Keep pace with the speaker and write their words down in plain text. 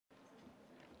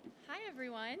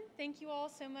everyone. Thank you all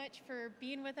so much for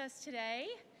being with us today.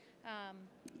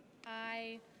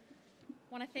 I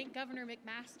want to thank Governor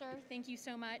McMaster. Thank you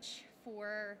so much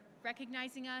for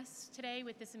recognizing us today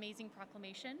with this amazing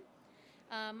proclamation.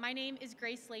 My name is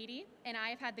Grace Lady, and I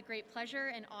have had the great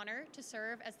pleasure and honor to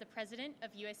serve as the president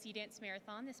of USC Dance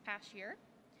Marathon this past year.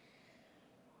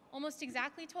 Almost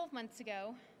exactly 12 months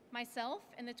ago, myself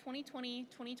and the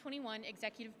 2020-2021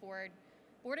 Executive Board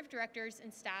of Directors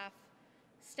and staff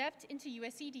stepped into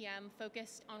USCDM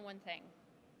focused on one thing: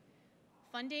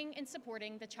 funding and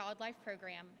supporting the Child Life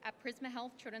program at Prisma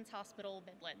Health Children's Hospital,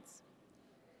 Midlands.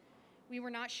 We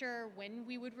were not sure when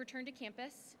we would return to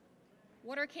campus,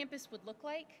 what our campus would look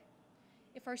like,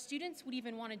 if our students would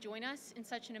even want to join us in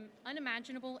such an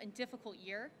unimaginable and difficult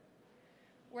year,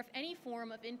 or if any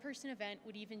form of in-person event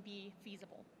would even be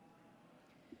feasible.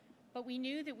 But we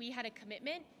knew that we had a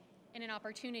commitment and an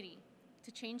opportunity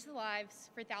to change the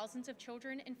lives for thousands of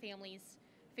children and families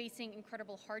facing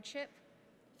incredible hardship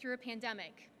through a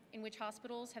pandemic in which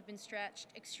hospitals have been stretched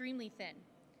extremely thin,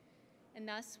 and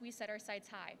thus we set our sights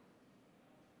high.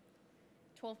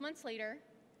 12 months later,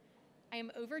 I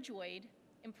am overjoyed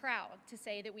and proud to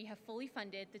say that we have fully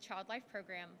funded the Child Life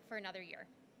program for another year.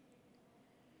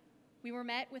 We were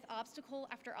met with obstacle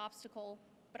after obstacle,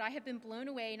 but I have been blown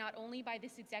away not only by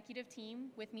this executive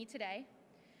team with me today,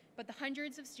 but the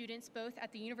hundreds of students both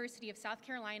at the University of South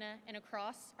Carolina and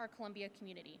across our Columbia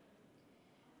community.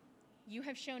 You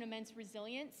have shown immense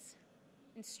resilience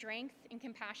and strength and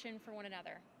compassion for one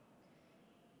another.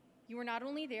 You were not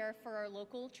only there for our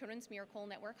local Children's Miracle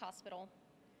Network hospital,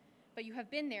 but you have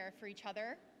been there for each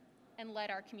other and led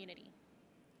our community.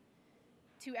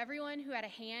 To everyone who had a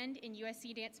hand in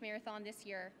USC Dance Marathon this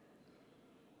year,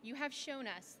 you have shown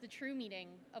us the true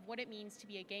meaning of what it means to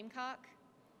be a Gamecock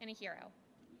and a hero.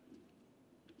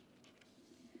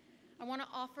 I want to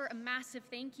offer a massive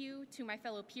thank you to my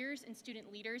fellow peers and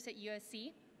student leaders at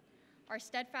USC, our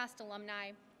steadfast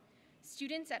alumni,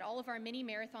 students at all of our mini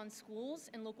marathon schools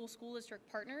and local school district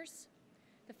partners,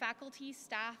 the faculty,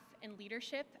 staff, and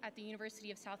leadership at the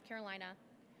University of South Carolina,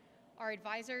 our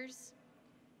advisors,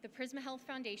 the Prisma Health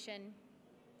Foundation,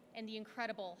 and the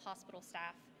incredible hospital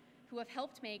staff who have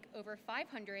helped make over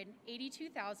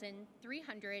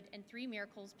 582,303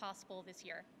 miracles possible this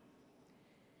year.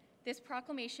 This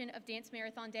proclamation of Dance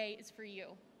Marathon Day is for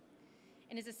you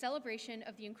and is a celebration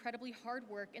of the incredibly hard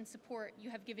work and support you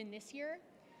have given this year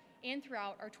and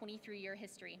throughout our 23-year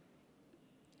history.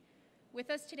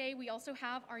 With us today, we also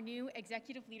have our new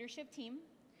executive leadership team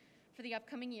for the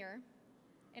upcoming year.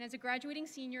 And as a graduating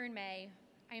senior in May,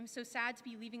 I am so sad to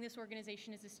be leaving this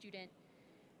organization as a student,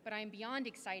 but I am beyond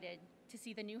excited to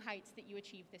see the new heights that you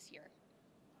achieve this year.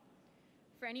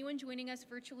 For anyone joining us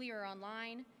virtually or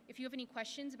online, if you have any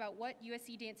questions about what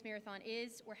USC Dance Marathon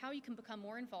is or how you can become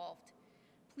more involved,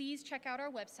 please check out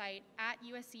our website at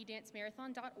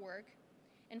uscdancemarathon.org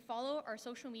and follow our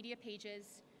social media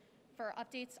pages for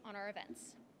updates on our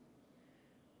events.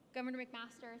 Governor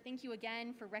McMaster, thank you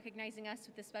again for recognizing us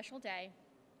with this special day,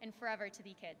 and forever to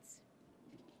thee kids.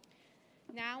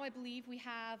 Now I believe we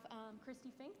have Christy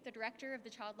Fink, the director of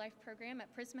the Child Life program at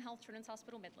Prisma Health Children's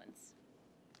Hospital, Midlands.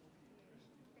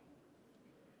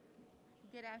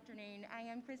 Good afternoon. I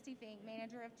am Christy Fink,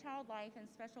 manager of Child Life and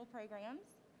Special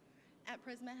Programs at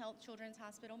Prisma Health Children's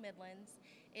Hospital, Midlands.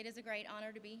 It is a great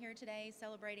honor to be here today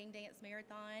celebrating Dance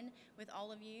Marathon with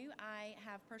all of you. I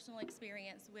have personal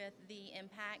experience with the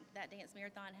impact that Dance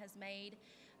Marathon has made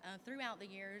throughout the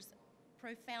years,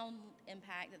 profound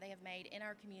impact that they have made in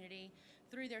our community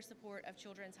through their support of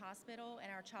Children's Hospital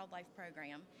and our Child Life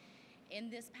program. In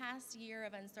this past year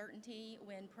of uncertainty,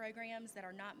 when programs that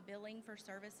are not billing for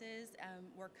services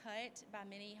were cut by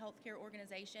many healthcare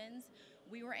organizations,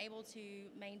 we were able to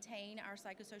maintain our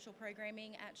psychosocial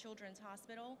programming at Children's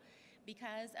Hospital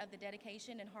because of the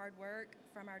dedication and hard work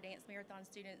from our Dance Marathon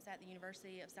students at the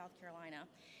University of South Carolina.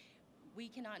 We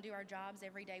cannot do our jobs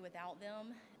every day without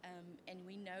them, and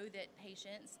we know that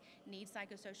patients need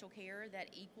psychosocial care that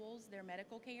equals their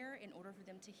medical care in order for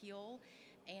them to heal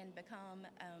and become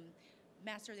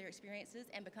master their experiences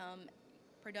and become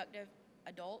productive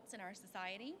adults in our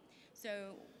society.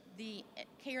 So the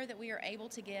care that we are able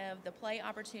to give, the play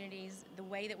opportunities, the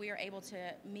way that we are able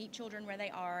to meet children where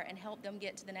they are and help them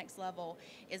get to the next level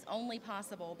is only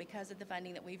possible because of the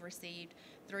funding that we've received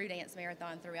through Dance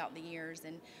Marathon throughout the years.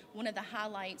 And one of the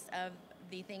highlights of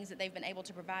the things that they've been able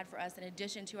to provide for us in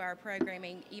addition to our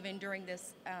programming, even during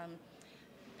this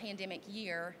pandemic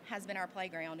year, has been our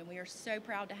playground, and we are so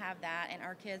proud to have that, and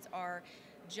our kids are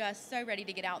just so ready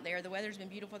to get out there. The weather's been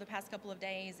beautiful the past couple of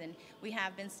days, and we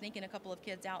have been sneaking a couple of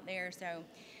kids out there, so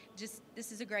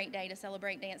This is a great day to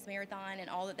celebrate Dance Marathon and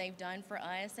all that they've done for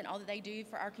us and all that they do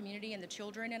for our community and the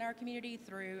children in our community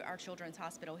through our Children's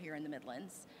Hospital here in the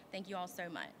Midlands. Thank you all so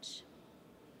much.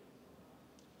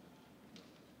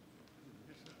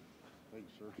 Thank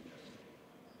you, sir.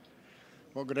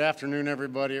 Well, good afternoon,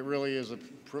 everybody. It really is a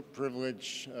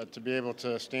privilege to be able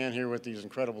to stand here with these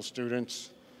incredible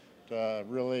students to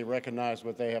really recognize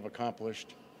what they have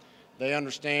accomplished. They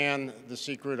understand the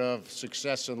secret of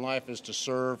success in life is to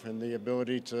serve and the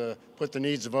ability to put the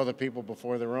needs of other people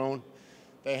before their own.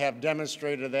 They have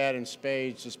demonstrated that in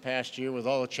spades this past year with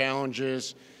all the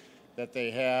challenges that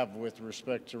they have with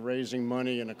respect to raising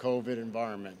money in a COVID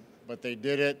environment. But they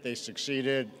did it, they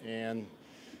succeeded, and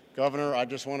Governor, I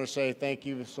just want to say thank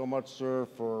you so much, sir,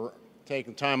 for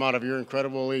taking time out of your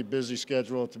incredibly busy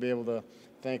schedule to be able to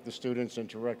thank the students and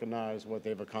to recognize what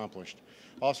they've accomplished.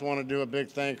 Also want to do a big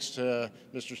thanks to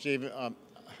Mr.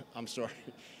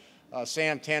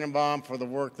 Sam Tannenbaum for the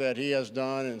work that he has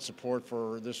done in support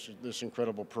for this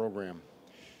incredible program.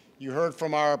 You heard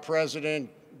from our president,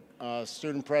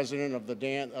 student president of the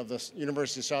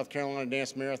University of South Carolina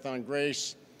Dance Marathon,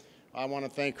 Grace. I want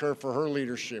to thank her for her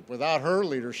leadership. Without her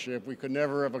leadership, we could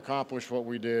never have accomplished what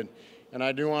we did. And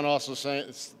I do want to also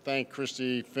thank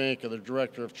Christy Fink, the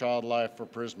Director of Child Life for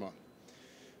Prisma.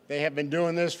 They have been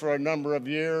doing this for a number of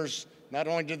years. Not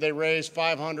only did they raise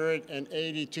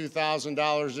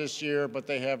 $582,000 this year, but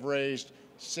they have raised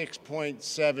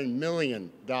 $6.7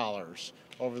 million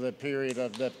over the period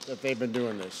that they've been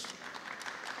doing this.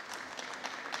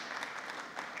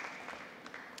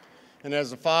 And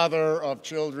as a father of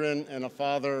children and a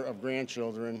father of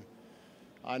grandchildren,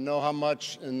 I know how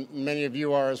much, and many of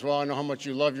you are as well, I know how much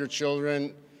you love your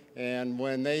children, and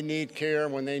when they need care,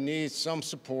 when they need some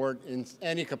support in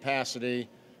any capacity,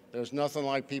 there's nothing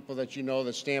like people that you know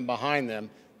that stand behind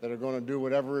them that are going to do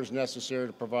whatever is necessary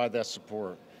to provide that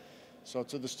support. So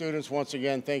to the students, once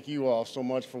again, thank you all so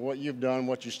much for what you've done,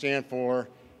 what you stand for.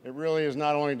 It really is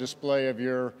not only a display of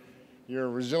your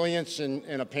resilience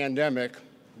in a pandemic,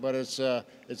 but it's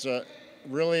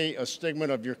really a stigma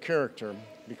of your character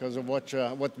because of what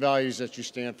values that you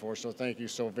stand for. So thank you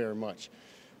so very much.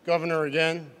 Governor,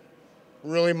 again,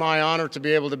 really my honor to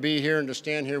be able to be here and to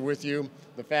stand here with you.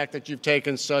 The fact that you've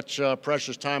taken such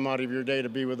precious time out of your day to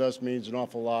be with us means an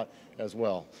awful lot as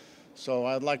well. So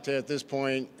I'd like to, at this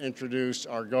point, introduce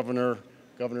our governor,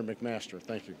 Governor McMaster.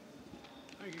 Thank you.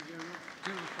 Thank you, Governor.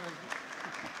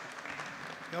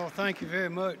 Y'all, thank you very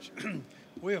much.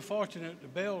 We are fortunate the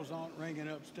bells aren't ringing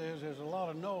upstairs. There's a lot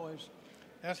of noise.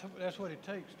 That's what it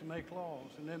takes to make laws,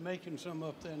 and they're making some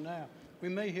up there now. We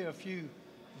may hear a few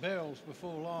bells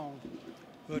before long,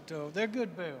 but they're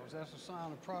good bells. That's a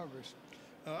sign of progress.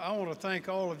 I want to thank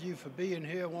all of you for being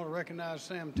here. I want to recognize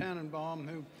Sam Tannenbaum,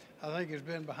 who I think has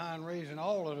been behind raising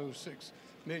all of those $6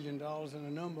 million and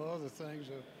a number of other things.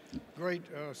 A great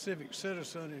civic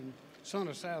citizen and son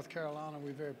of South Carolina.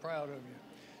 We're very proud of you,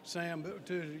 Sam. But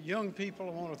to the young people,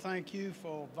 I want to thank you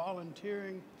for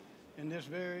volunteering in this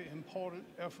very important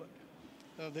effort.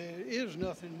 There is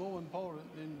nothing more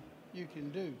important than you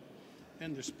can do.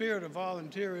 And the spirit of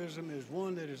volunteerism is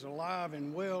one that is alive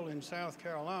and well in South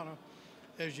Carolina.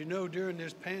 As you know, during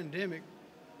this pandemic,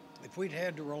 if we'd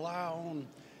had to rely on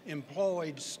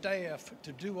employed staff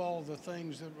to do all the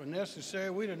things that were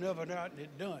necessary, we'd have never gotten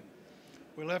it done.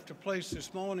 We left a place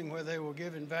this morning where they were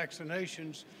giving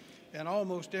vaccinations, and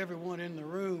almost everyone in the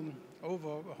room, over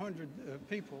 100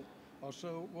 people or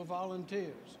so, were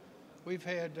volunteers. We've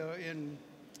had,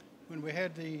 when we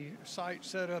had the site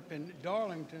set up in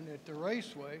Darlington at the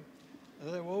Raceway,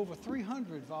 there were over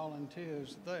 300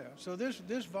 volunteers there. So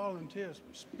this volunteer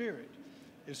spirit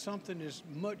is something that's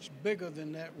much bigger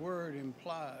than that word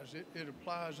implies. It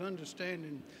applies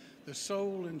understanding the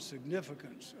soul and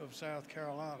significance of South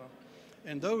Carolina.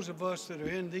 And those of us that are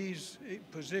in these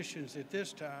positions at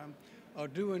this time are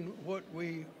doing what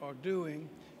we are doing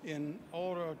in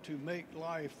order to make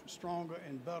life stronger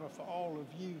and better for all of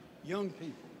you young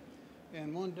people.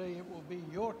 And one day it will be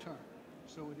your turn.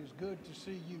 So it is good to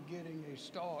see you getting a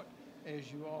start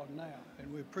as you are now,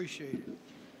 and we appreciate it.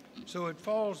 So it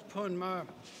falls upon my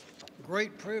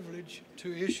great privilege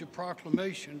to issue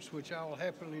proclamations, which I will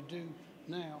happily do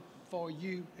now for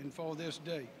you and for this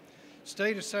day.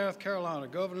 State of South Carolina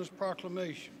Governor's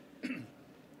Proclamation.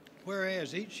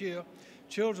 Whereas each year,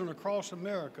 children across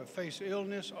America face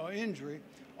illness or injury,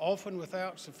 often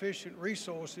without sufficient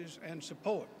resources and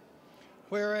support.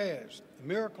 Whereas the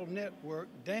Miracle Network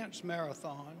Dance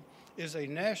Marathon is a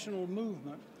national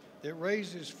movement that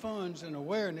raises funds and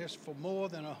awareness for more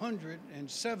than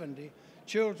 170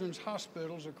 children's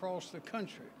hospitals across the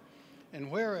country. And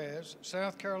whereas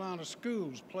South Carolina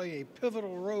schools play a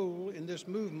pivotal role in this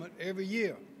movement every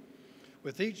year,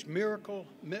 with each Miracle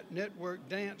Network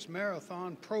Dance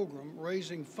Marathon program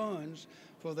raising funds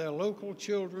for their local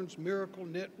Children's Miracle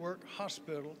Network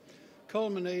Hospital,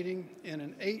 culminating in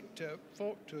an 8 to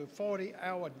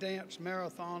 40-hour dance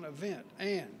marathon event.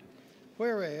 And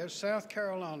whereas South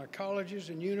Carolina colleges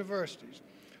and universities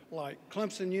like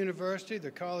Clemson University,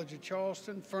 the College of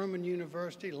Charleston, Furman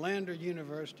University, Lander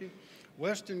University,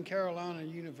 Western Carolina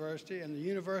University, and the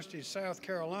University of South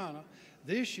Carolina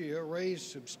this year raised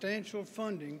substantial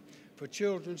funding for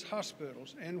children's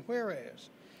hospitals. And whereas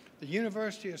the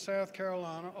University of South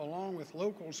Carolina, along with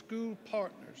local school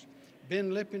partners,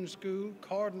 Ben Lippin School,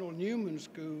 Cardinal Newman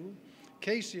School,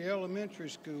 Casey Elementary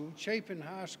School, Chapin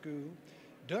High School,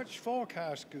 Dutch Fork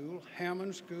High School,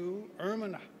 Hammond School,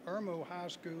 Irmo High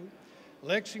School,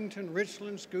 Lexington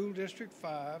Richland School District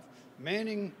 5,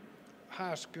 Manning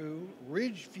High School,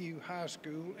 Ridgeview High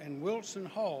School, and Wilson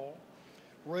Hall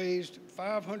raised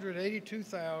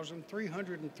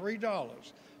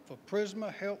 $582,303 for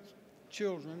Prisma Health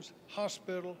Children's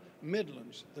Hospital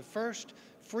Midlands, the first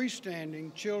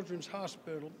freestanding children's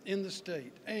hospital in the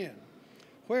state. And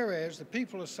whereas the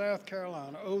people of South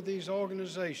Carolina owe these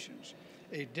organizations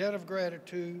a debt of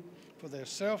gratitude for their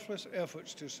selfless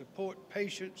efforts to support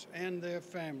patients and their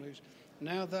families,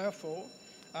 now therefore,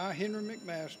 I, Henry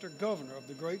McMaster, Governor of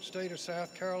the great state of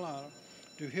South Carolina,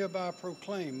 do hereby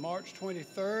proclaim March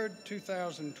 23rd,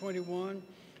 2021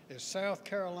 as South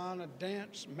Carolina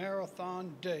Dance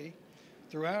Marathon Day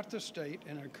throughout the state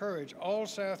and encourage all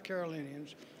South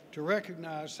Carolinians to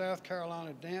recognize South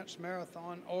Carolina Dance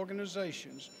Marathon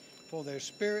organizations for their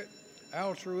spirit,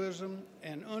 altruism,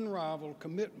 and unrivaled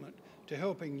commitment to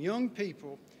helping young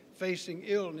people facing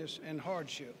illness and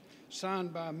hardship.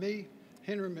 Signed by me,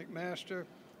 Henry McMaster,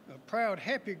 a proud,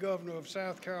 happy governor of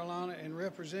South Carolina and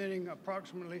representing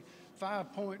approximately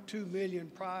 5.2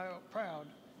 million proud,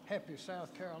 happy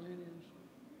South Carolinians.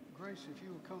 Grace, if you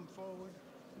will come forward,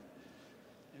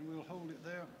 and we'll hold it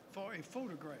there for a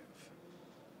photograph.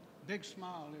 Big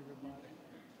smile, everybody.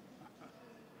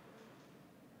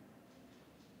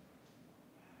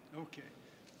 Okay.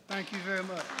 Thank you very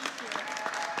much. Thank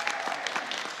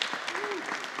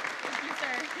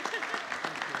you, sir.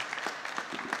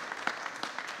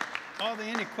 Are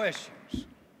there any questions?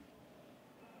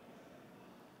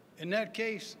 In that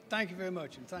case, thank you very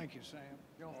much, and thank you, Sam.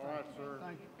 All right, sir.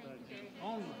 Thank you. Thank you.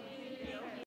 Onward.